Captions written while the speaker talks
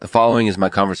The following is my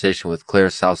conversation with Clara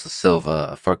Sousa-Silva,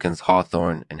 a Firkins,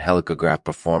 Hawthorn, and Helicograph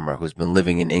performer who's been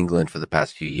living in England for the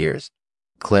past few years.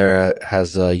 Clara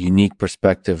has a unique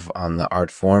perspective on the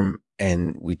art form,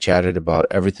 and we chatted about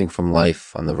everything from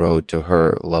life on the road to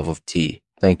her love of tea.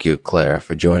 Thank you, Clara,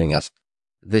 for joining us.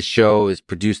 This show is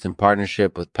produced in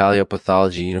partnership with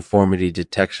Paleopathology Uniformity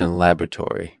Detection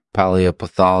Laboratory.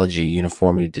 Paleopathology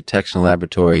Uniformity Detection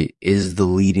Laboratory is the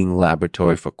leading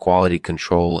laboratory for quality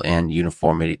control and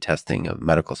uniformity testing of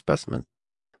medical specimens.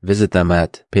 Visit them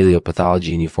at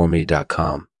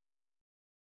paleopathologyuniformity.com.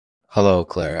 Hello,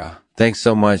 Clara. Thanks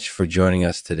so much for joining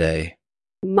us today.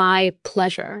 My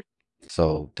pleasure.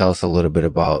 So tell us a little bit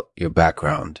about your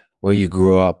background, where you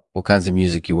grew up, what kinds of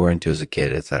music you were into as a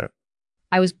kid, etc.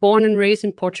 I was born and raised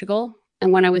in Portugal.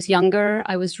 And when I was younger,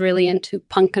 I was really into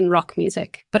punk and rock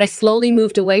music. But I slowly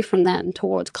moved away from them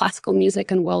towards classical music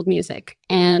and world music.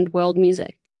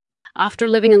 After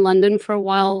living in London for a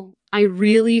while, I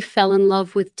really fell in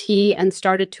love with tea and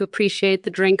started to appreciate the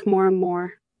drink more and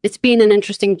more. It's been an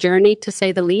interesting journey, to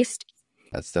say the least.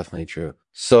 That's definitely true.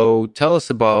 So tell us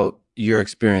about your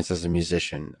experience as a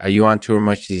musician. Are you on tour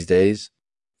much these days?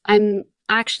 I'm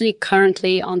actually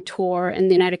currently on tour in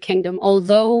the United Kingdom,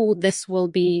 although this will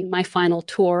be my final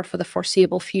tour for the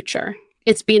foreseeable future.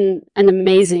 It's been an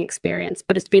amazing experience,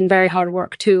 but it's been very hard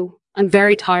work too. I'm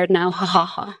very tired now, ha ha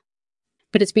ha.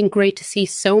 But it's been great to see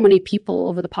so many people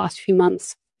over the past few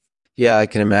months. Yeah, I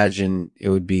can imagine it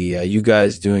would be you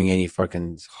guys doing any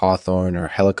fucking Hawthorn or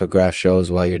Helicograph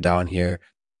shows while you're down here.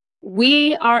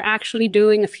 We are actually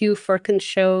doing a few Firkins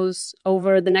shows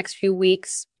over the next few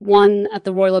weeks. One at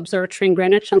the Royal Observatory in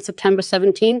Greenwich on September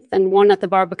 17th and one at the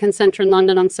Barbican Centre in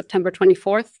London on September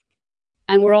 24th.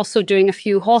 And we're also doing a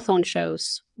few Hawthorn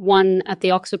shows, one at the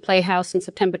Oxford Playhouse on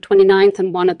September 29th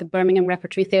and one at the Birmingham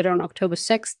Repertory Theatre on October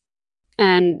 6th.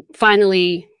 And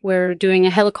finally, we're doing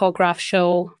a Helicograph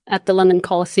show at the London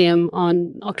Coliseum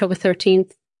on October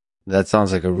 13th. That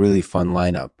sounds like a really fun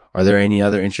lineup. Are there any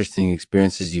other interesting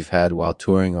experiences you've had while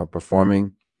touring or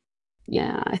performing?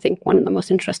 Yeah, I think one of the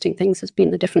most interesting things has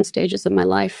been the different stages of my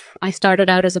life. I started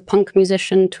out as a punk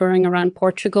musician touring around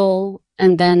Portugal,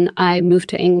 and then I moved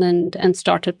to England and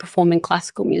started performing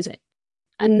classical music.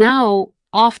 And now,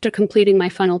 after completing my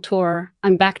final tour,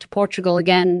 I'm back to Portugal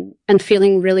again and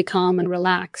feeling really calm and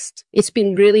relaxed. It's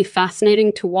been really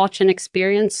fascinating to watch and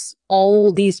experience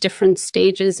all these different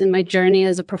stages in my journey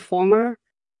as a performer.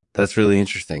 That's really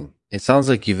interesting. It sounds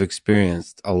like you've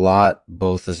experienced a lot,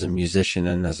 both as a musician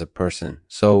and as a person.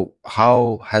 So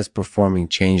how has performing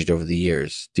changed over the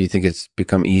years? Do you think it's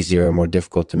become easier or more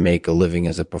difficult to make a living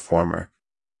as a performer?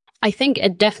 I think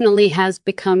it definitely has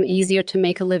become easier to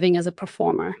make a living as a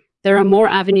performer. There are more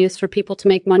avenues for people to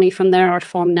make money from their art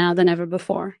form now than ever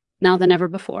before.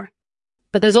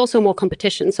 But there's also more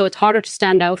competition, so it's harder to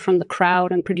stand out from the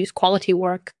crowd and produce quality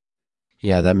work.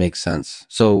 Yeah, that makes sense.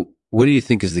 So what do you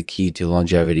think is the key to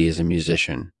longevity as a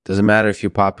musician? Does it matter if you're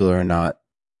popular or not?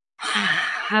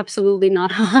 Absolutely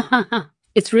not.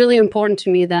 It's really important to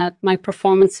me that my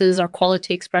performances are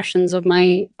quality expressions of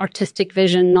my artistic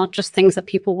vision, not just things that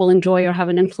people will enjoy or have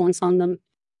an influence on them.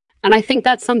 And I think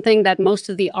that's something that most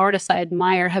of the artists I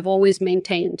admire have always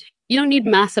maintained. You don't need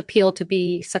mass appeal to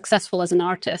be successful as an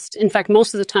artist. In fact,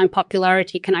 most of the time,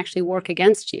 popularity can actually work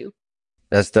against you.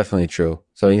 That's definitely true.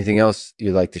 So anything else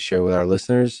you'd like to share with our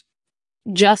listeners?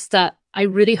 Just that I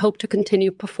really hope to continue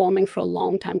performing for a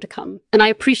long time to come. And I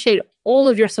appreciate all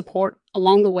of your support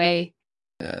along the way.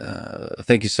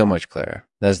 Thank you so much, Clara.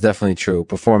 That's definitely true.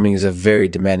 Performing is a very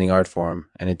demanding art form,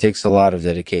 and it takes a lot of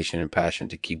dedication and passion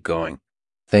to keep going.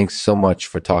 Thanks so much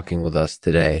for talking with us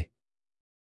today.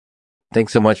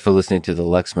 Thanks so much for listening to the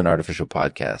Lexman Artificial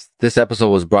Podcast. This episode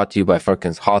was brought to you by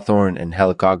Firkins Hawthorn and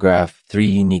Helicograph, 3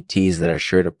 unique teas that are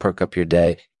sure to perk up your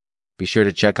day. Be sure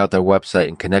to check out their website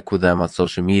and connect with them on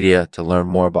social media to learn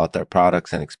more about their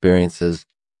products and experiences.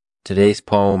 Today's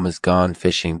poem is Gone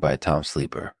Fishing by Tom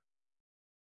Sleeper.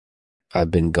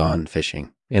 I've been gone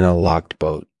fishing in a locked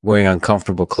boat, wearing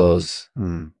uncomfortable clothes,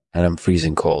 and I'm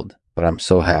freezing cold, but I'm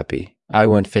so happy. I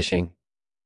went fishing